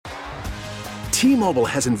T-Mobile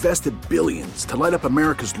has invested billions to light up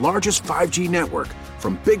America's largest 5G network,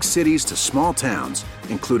 from big cities to small towns,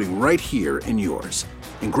 including right here in yours.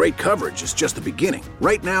 And great coverage is just the beginning.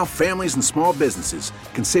 Right now, families and small businesses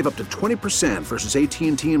can save up to 20% versus AT&T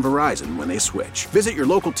and Verizon when they switch. Visit your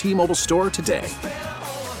local T-Mobile store today.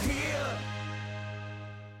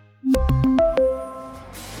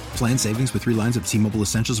 Plan savings with 3 lines of T-Mobile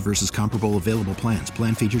Essentials versus comparable available plans.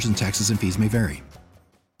 Plan features and taxes and fees may vary.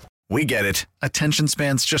 We get it. Attention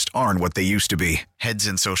spans just aren't what they used to be. Heads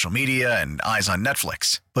in social media and eyes on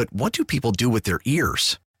Netflix. But what do people do with their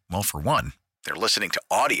ears? Well, for one, they're listening to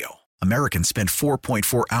audio. Americans spend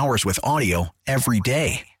 4.4 hours with audio every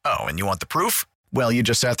day. Oh, and you want the proof? Well, you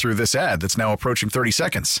just sat through this ad that's now approaching 30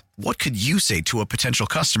 seconds. What could you say to a potential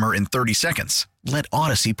customer in 30 seconds? Let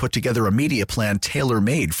Odyssey put together a media plan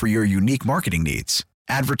tailor-made for your unique marketing needs.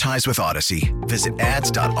 Advertise with Odyssey. Visit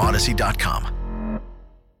ads.odyssey.com.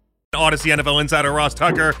 Odyssey NFL Insider Ross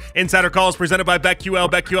Tucker. Insider Calls presented by BetQL.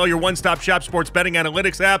 BetQL, your one-stop shop sports betting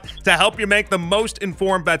analytics app to help you make the most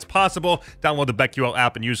informed bets possible. Download the BetQL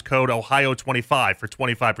app and use code OHIO25 for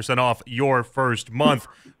 25% off your first month.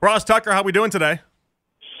 Ross Tucker, how we doing today?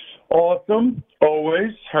 Awesome.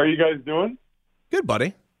 Always. How are you guys doing? Good,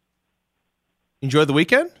 buddy. Enjoy the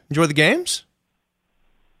weekend? Enjoy the games?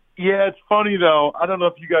 Yeah, it's funny, though. I don't know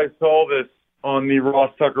if you guys saw this on the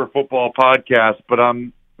Ross Tucker Football Podcast, but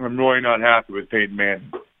I'm really not happy with Peyton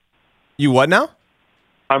Manning. You what now?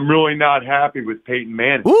 I'm really not happy with Peyton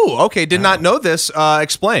Manning. Ooh, okay. Did not know this.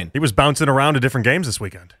 Explain. He was bouncing around to different games this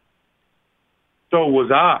weekend. So was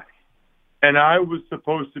I. And I was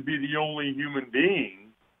supposed to be the only human being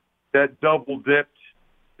that double-dipped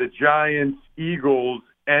the Giants, Eagles,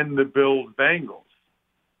 and the Bills-Bengals.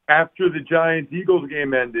 After the Giants-Eagles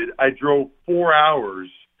game ended, I drove 4 hours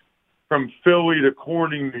from Philly to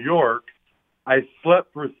Corning, New York. I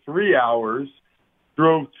slept for 3 hours,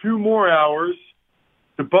 drove 2 more hours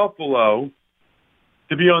to Buffalo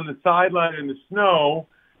to be on the sideline in the snow.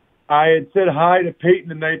 I had said hi to Peyton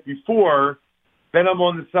the night before. Then I'm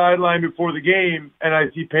on the sideline before the game, and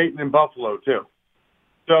I see Peyton in Buffalo, too.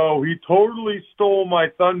 So he totally stole my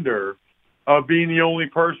thunder of being the only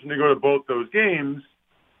person to go to both those games.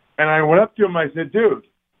 And I went up to him, I said, dude,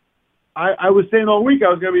 I was saying all week I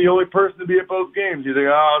was going to be the only person to be at both games. He's like,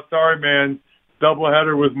 oh, sorry, man.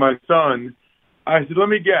 Doubleheader with my son. I said, let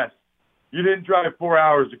me guess. You didn't drive 4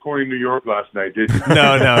 hours to Corning, New York last night, did you?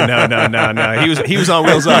 No. He was on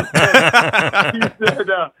wheels up.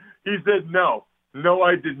 He said no. No,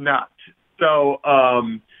 I did not. So I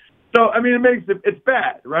mean, it's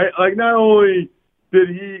bad, right? Like, not only did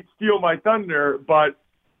he steal my thunder, but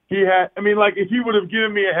he had, I mean, like, if he would have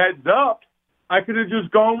given me a heads up, I could have just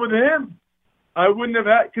gone with him. I wouldn't have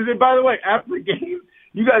had, because, by the way, after the game,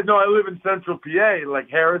 you guys know I live in Central PA, like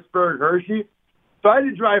Harrisburg, Hershey. So I had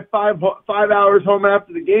to drive 5 hours home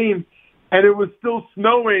after the game, and it was still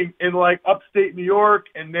snowing in, like, upstate New York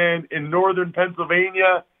and then in northern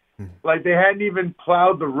Pennsylvania. Like, they hadn't even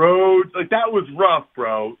plowed the roads. Like, that was rough,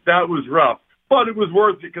 bro. That was rough. But it was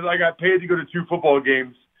worth it because I got paid to go to 2 football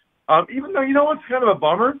games. Even though, you know what's kind of a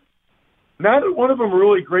bummer? Neither one of them were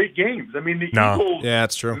really great games. I mean, the Eagles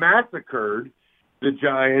that's true. Massacred the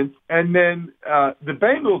Giants, and then the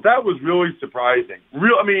Bengals, that was really surprising.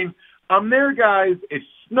 I mean, I'm there, guys. It's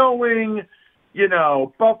snowing. You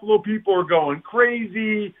know, Buffalo people are going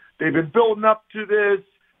crazy. They've been building up to this.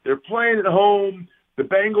 They're playing at home. The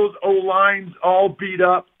Bengals O-line's all beat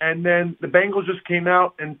up, and then the Bengals just came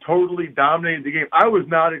out and totally dominated the game. I was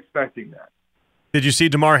not expecting that. Did you see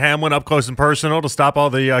Damar Hamlin up close and personal to stop all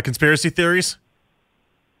the conspiracy theories?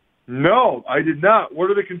 No, I did not. What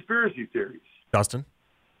are the conspiracy theories? Dustin?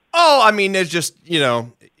 Oh, I mean, there's just,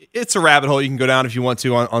 it's a rabbit hole you can go down if you want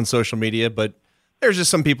to on social media, but there's just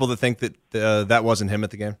some people that think that that wasn't him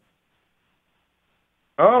at the game.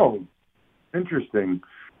 Oh, interesting.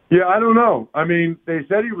 Yeah, I don't know. I mean, they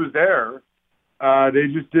said he was there. They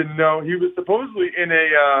just didn't know. He was supposedly in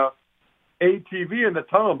a ATV in the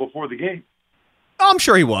tunnel before the game. I'm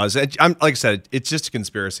sure he was. Like I said, it's just a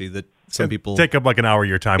conspiracy that some people take up like an hour of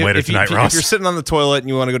your time later tonight, Ross. If you're sitting on the toilet and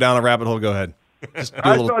you want to go down a rabbit hole, go ahead.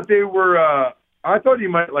 Thought they were. I thought he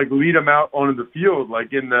might like lead him out onto the field,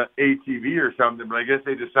 like in the ATV or something. But I guess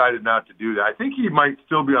they decided not to do that. I think he might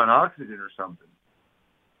still be on oxygen or something.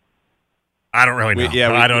 I don't really know.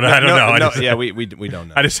 I don't know. We don't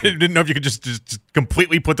know. I just didn't know if you could just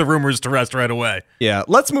completely put the rumors to rest right away. Yeah,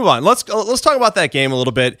 let's move on. Let's talk about that game a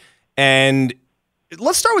little bit, and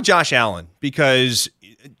let's start with Josh Allen, because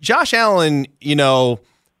Josh Allen,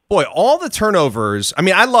 boy, all the turnovers. I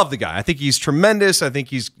mean, I love the guy. I think he's tremendous. I think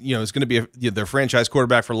he's is going to be their franchise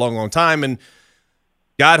quarterback for a long, long time. And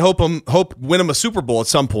God win him a Super Bowl at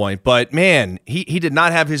some point. But, man, he did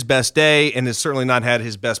not have his best day and has certainly not had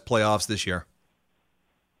his best playoffs this year.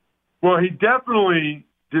 Well, he definitely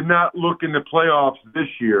did not look in the playoffs this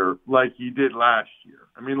year like he did last year.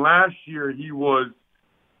 I mean, last year he was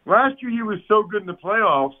so good in the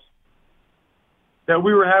playoffs that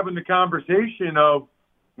we were having the conversation of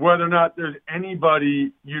whether or not there's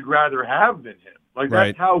anybody you'd rather have than him. Like,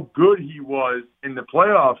 that's how good he was in the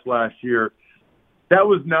playoffs last year. That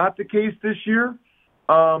was not the case this year.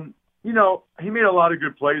 He made a lot of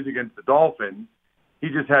good plays against the Dolphins. He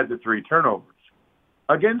just had the 3 turnovers.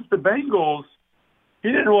 Against the Bengals, he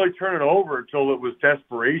didn't really turn it over until it was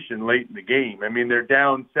desperation late in the game. I mean, they're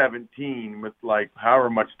down 17 with, however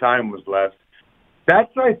much time was left.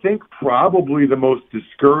 That's, I think, probably the most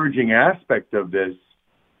discouraging aspect of this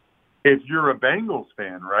if you're a Bengals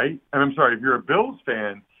fan, right? And I'm sorry, if you're a Bills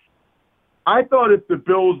fan. I thought if the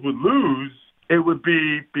Bills would lose, it would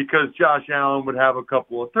be because Josh Allen would have a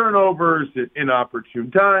couple of turnovers at inopportune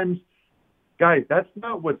times. Guys, that's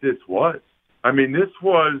not what this was. I mean, this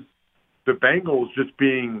was the Bengals just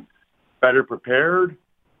being better prepared,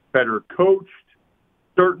 better coached,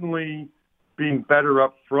 certainly being better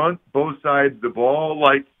up front, both sides of the ball.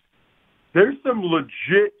 There's some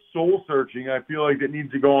legit soul-searching, I feel like, that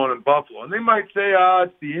needs to go on in Buffalo. And they might say,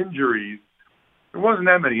 it's the injuries. There wasn't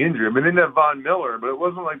that many injuries. I mean, they didn't have Von Miller, but it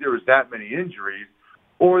wasn't like there was that many injuries.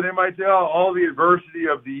 Or they might say, all the adversity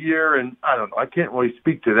of the year, and I don't know. I can't really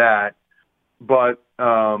speak to that. But,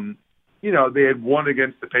 they had won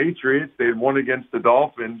against the Patriots. They had won against the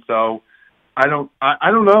Dolphins. So I don't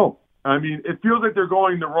know. I mean, it feels like they're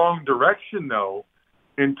going the wrong direction, though,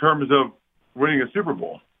 in terms of winning a Super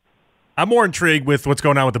Bowl. I'm more intrigued with what's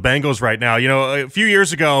going on with the Bengals right now. A few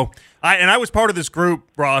years ago, I was part of this group,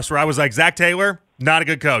 Ross, where I was like, Zach Taylor, not a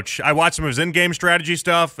good coach. I watched some of his in-game strategy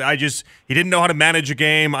stuff. He didn't know how to manage a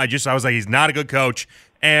game. I was like, he's not a good coach.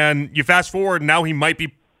 And you fast forward, now he might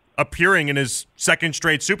be appearing in his second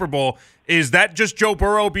straight Super Bowl. Is that just Joe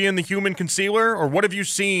Burrow being the human concealer, or what have you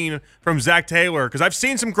seen from Zach Taylor? Because I've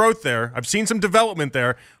seen some growth there. I've seen some development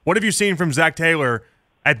there. What have you seen from Zach Taylor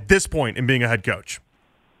at this point in being a head coach?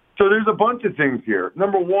 So there's a bunch of things here.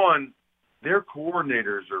 Number one, their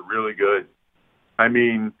coordinators are really good. I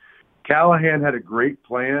mean, Callahan had a great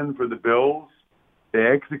plan for the Bills. They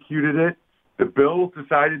executed it. The Bills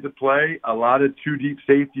decided to play a lot of 2-deep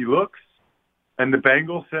safety looks, and the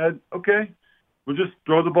Bengals said, okay, we'll just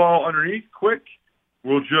throw the ball underneath quick.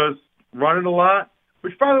 We'll just run it a lot.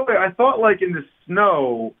 Which, by the way, I thought in the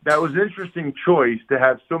snow, that was an interesting choice to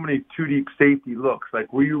have so many 2-deep safety looks.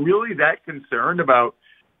 Were you really that concerned about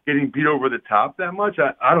getting beat over the top that much?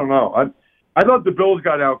 I don't know. I thought the Bills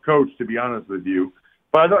got out-coached, to be honest with you.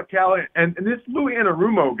 But I thought Callahan and this Lou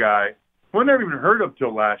Anarumo guy, who I never even heard of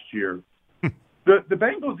till last year, the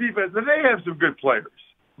Bengals defense, they have some good players,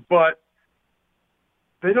 but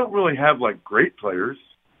they don't really have, great players.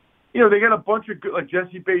 They got a bunch of good,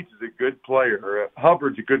 Jesse Bates is a good player.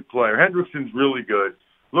 Hubbard's a good player. Hendrickson's really good.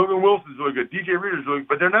 Logan Wilson's really good. DJ Reader's really good.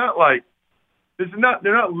 But they're not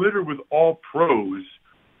they're not littered with all pros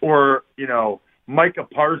or, Micah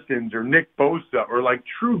Parsons or Nick Bosa or,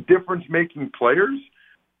 true difference-making players.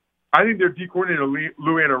 I think their D coordinator,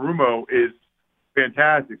 Lou Anarumo, is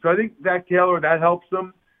fantastic. So I think Zach Taylor, that helps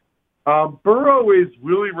them. Burrow is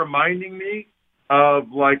really reminding me of,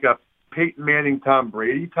 a Peyton Manning, Tom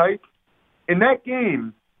Brady type. In that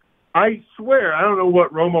game, I swear, I don't know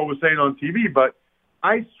what Romo was saying on TV, but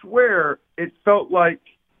I swear it felt like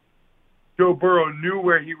Joe Burrow knew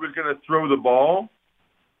where he was going to throw the ball,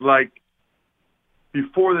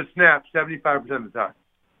 before the snap 75% of the time.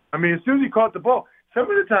 I mean, as soon as he caught the ball, some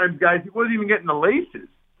of the times, guys, he wasn't even getting the laces.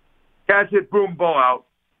 Catch it, boom, ball out.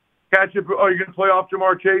 Catch it, you're going to play off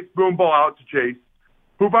Jamar Chase? Boom, ball out to Chase.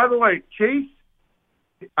 Who, by the way, Chase,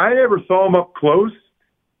 I never saw him up close.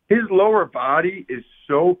 His lower body is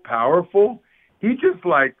so powerful. He just,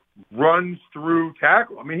 runs through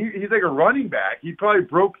tackle. I mean, he's like a running back. He probably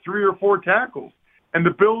broke 3 or 4 tackles. And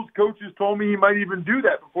the Bills coaches told me he might even do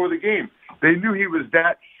that before the game. They knew he was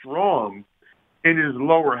that strong in his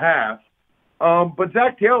lower half. But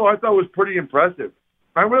Zach Taylor, I thought, was pretty impressive.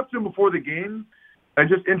 I went up to him before the game and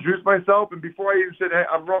just introduced myself. And before I even said, hey,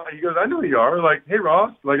 I'm Ross, he goes, I know who you are. Hey,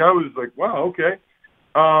 Ross. I was like, wow, okay.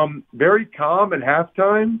 Very calm at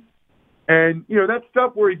halftime. And, that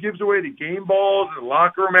stuff where he gives away the game balls in the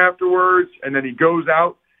locker room afterwards, and then he goes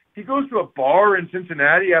out. He goes to a bar in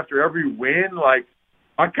Cincinnati after every win.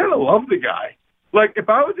 I kind of love the guy. If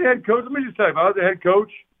I was the head coach, let me just tell you, if I was the head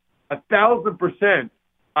coach, 1,000%,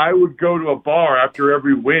 I would go to a bar after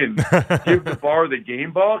every win, give the bar the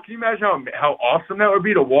game ball. Can you imagine how awesome that would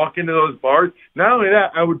be to walk into those bars? Not only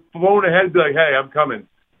that, I would phone ahead and be like, hey, I'm coming.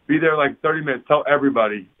 Be there like 30 minutes. Tell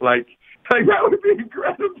everybody. Like that would be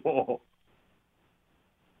incredible.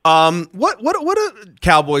 What are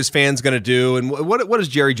Cowboys fans going to do, and what does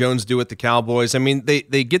Jerry Jones do with the Cowboys? I mean,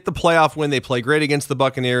 they get the playoff win, they play great against the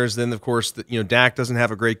Buccaneers. Then, of course, Dak doesn't have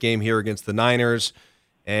a great game here against the Niners,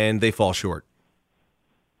 and they fall short.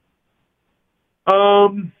 Well,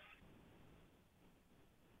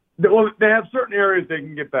 they have certain areas they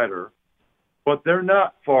can get better, but they're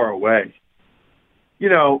not far away.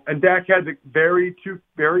 And Dak had two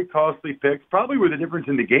very costly picks, probably were the difference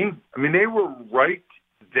in the game. I mean, they were right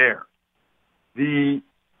there. The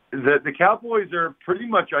Cowboys are pretty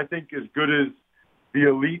much, I think, as good as the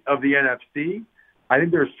elite of the NFC. I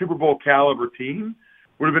think they're a Super Bowl caliber team.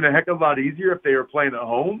 Would have been a heck of a lot easier if they were playing at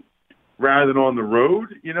home rather than on the road,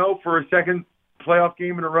 for a second playoff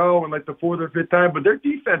game in a row and like the fourth or fifth time. But their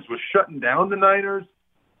defense was shutting down the Niners.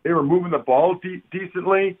 They were moving the ball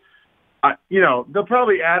decently. They'll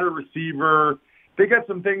probably add a receiver. They got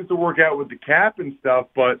some things to work out with the cap and stuff,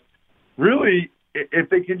 but really, if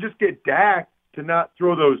they can just get Dak to not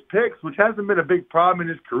throw those picks, which hasn't been a big problem in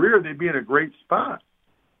his career, they'd be in a great spot.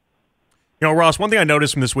 Ross, one thing I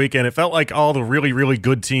noticed from this weekend, it felt like all the really, really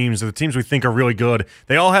good teams, the teams we think are really good,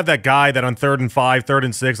 they all have that guy that on 3rd and 5, 3rd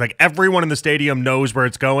and 6, like everyone in the stadium knows where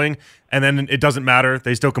it's going, and then it doesn't matter.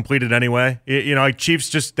 They still complete it anyway. Like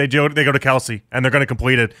Chiefs they go to Kelsey, and they're going to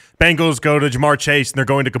complete it. Bengals go to Jamar Chase, and they're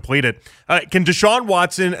going to complete it. Can Deshaun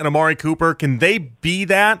Watson and Amari Cooper, can they be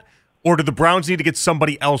that, or do the Browns need to get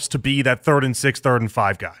somebody else to be that 3rd and 6, 3rd and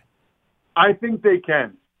 5 guy? I think they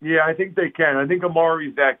can. Yeah, I think they can. I think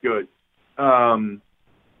Amari's that good. Now,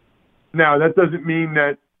 that doesn't mean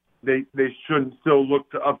that they shouldn't still look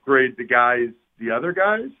to upgrade the other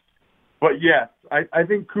guys. But, yes, I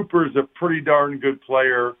think Cooper's a pretty darn good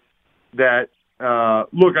player that, I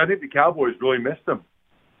think the Cowboys really missed him.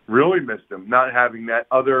 Really missed him, not having that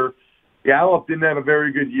other – Gallup didn't have a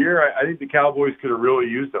very good year. I think the Cowboys could have really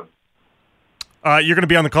used him. You're going to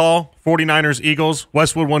be on the call, 49ers, Eagles,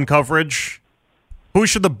 Westwood One coverage. Who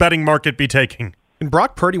should the betting market be taking? Can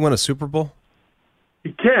Brock Purdy win a Super Bowl?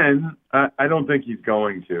 He can. I don't think he's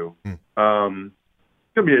going to. It's gonna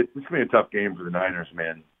be a tough game for the Niners,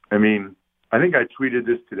 man. I mean, I think I tweeted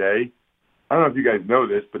this today. I don't know if you guys know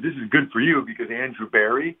this, but this is good for you because Andrew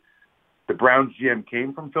Berry, the Browns GM,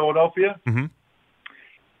 came from Philadelphia. Mm-hmm.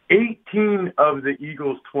 18 of the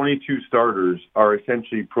Eagles' 22 starters are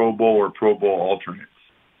essentially Pro Bowl or Pro Bowl alternates.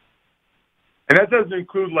 And that doesn't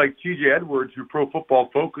include like T.J. Edwards, who Pro Football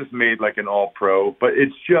Focus made like an all-pro, but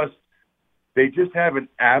it's just, they just have an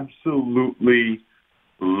absolutely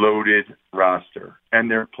loaded roster.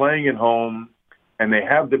 And they're playing at home, and they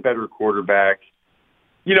have the better quarterback.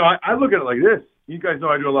 I look at it like this. You guys know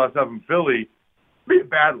I do a lot of stuff in Philly. It'd be a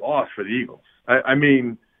bad loss for the Eagles. I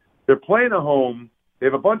mean, they're playing at home. They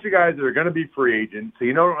have a bunch of guys that are going to be free agents, so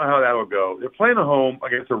you don't know how that will go. They're playing at home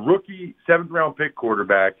against a rookie 7th-round pick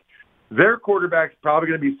quarterback. Their quarterback's probably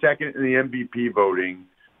going to be second in the MVP voting.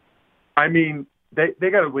 I mean, they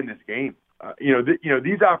got to win this game.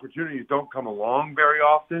 These opportunities don't come along very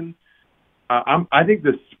often. I think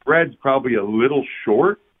the spread's probably a little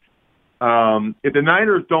short. If the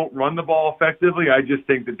Niners don't run the ball effectively, I just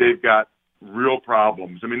think that they've got real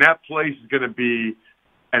problems. I mean, that place is going to be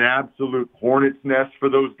an absolute hornet's nest for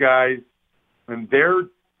those guys, and their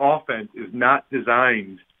offense is not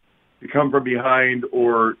designed to come from behind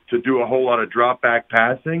or to do a whole lot of drop-back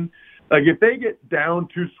passing. Like, if they get down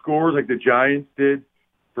 2 scores like the Giants did,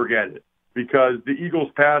 forget it, because the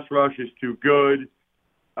Eagles' pass rush is too good,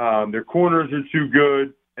 their corners are too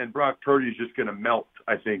good, and Brock Purdy is just going to melt,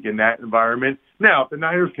 I think, in that environment. Now, if the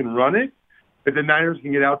Niners can run it, if the Niners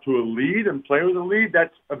can get out to a lead and play with a lead,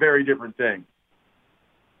 that's a very different thing.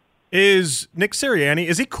 Is Nick Sirianni,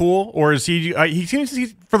 is he cool, or is he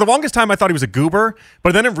seems, for the longest time I thought he was a goober,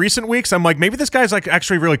 but then in recent weeks I'm like, maybe this guy's like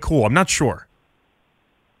actually really cool. I'm not sure.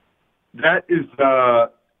 That is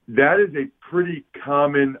a pretty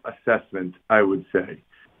common assessment, I would say.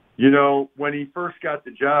 When he first got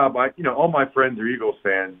the job, all my friends are Eagles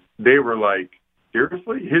fans. They were like,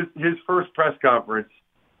 seriously? His first press conference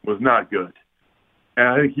was not good. And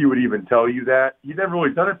I think he would even tell you that. He'd never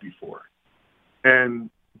really done it before. And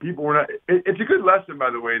people were not. It's a good lesson, by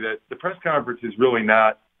the way, that the press conference is really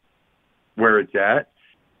not where it's at.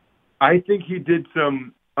 I think he did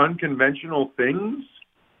some unconventional things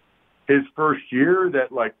his first year,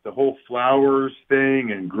 that like the whole flowers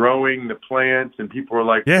thing and growing the plants, and people were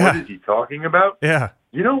like, What is he talking about? Yeah.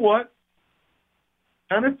 You know what?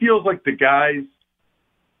 Kind of feels like the guys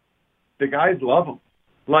the guys love him.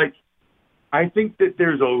 Like, I think that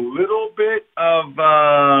there's a little bit of,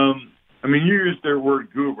 I mean, you used their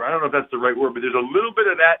word goober. I don't know if that's the right word, but there's a little bit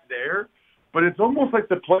of that there. But it's almost like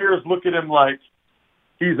the players look at him like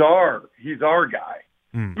he's our guy.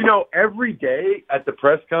 You know, every day at the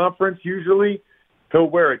press conference, usually he'll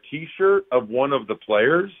wear a T-shirt of one of the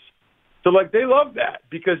players. So, like, they love that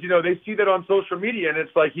because, you know, they see that on social media, and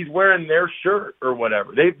it's like he's wearing their shirt or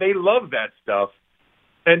whatever. They love that stuff.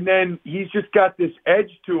 And then he's just got this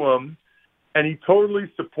edge to him, and he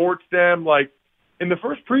totally supports them. Like, in the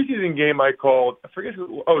first preseason game I called, I forget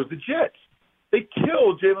who, it was the Jets. They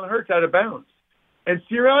killed Jalen Hurts out of bounds. And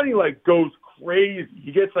Sirianni, like, goes crazy.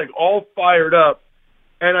 He gets, like, all fired up.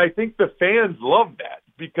 And I think the fans love that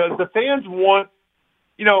because the fans want,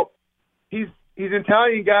 you know, he's an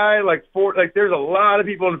Italian guy. Like there's a lot of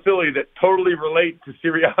people in Philly that totally relate to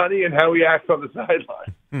Sirianni and how he acts on the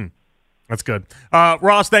sideline. That's good.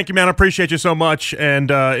 Ross, thank you, man. I appreciate you so much,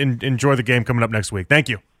 and enjoy the game coming up next week. Thank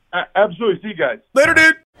you. Absolutely. See you guys. Later,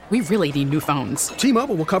 dude. We really need new phones.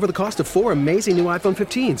 T-Mobile will cover the cost of 4 amazing new iPhone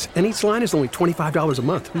 15s, and each line is only $25 a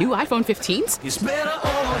month. New iPhone 15s? It's better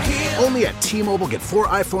over here. Only at T-Mobile, get 4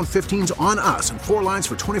 iPhone 15s on us and 4 lines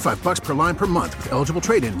for $25 per line per month with eligible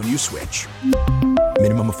trade-in when you switch.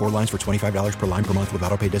 Minimum of 4 lines for $25 per line per month with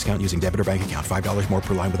autopay discount using debit or bank account. $5 more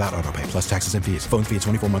per line without autopay, plus taxes and fees. Phone fee at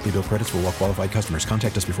 24 monthly bill credits for well-qualified customers.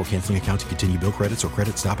 Contact us before canceling account to continue bill credits or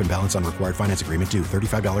credit stop and balance on required finance agreement due.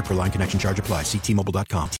 $35 per line connection charge applies. See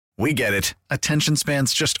T-Mobile.com. We get it. Attention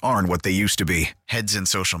spans just aren't what they used to be. Heads in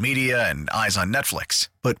social media and eyes on Netflix.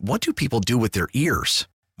 But what do people do with their ears?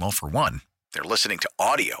 Well, for one, they're listening to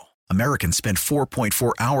audio. Americans spend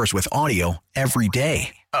 4.4 hours with audio every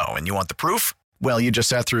day. Oh, and you want the proof? Well, you just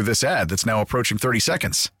sat through this ad that's now approaching 30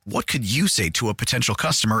 seconds. What could you say to a potential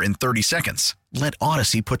customer in 30 seconds? Let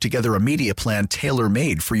Odyssey put together a media plan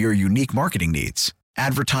tailor-made for your unique marketing needs.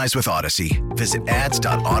 Advertise with Odyssey. Visit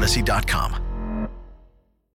ads.odyssey.com.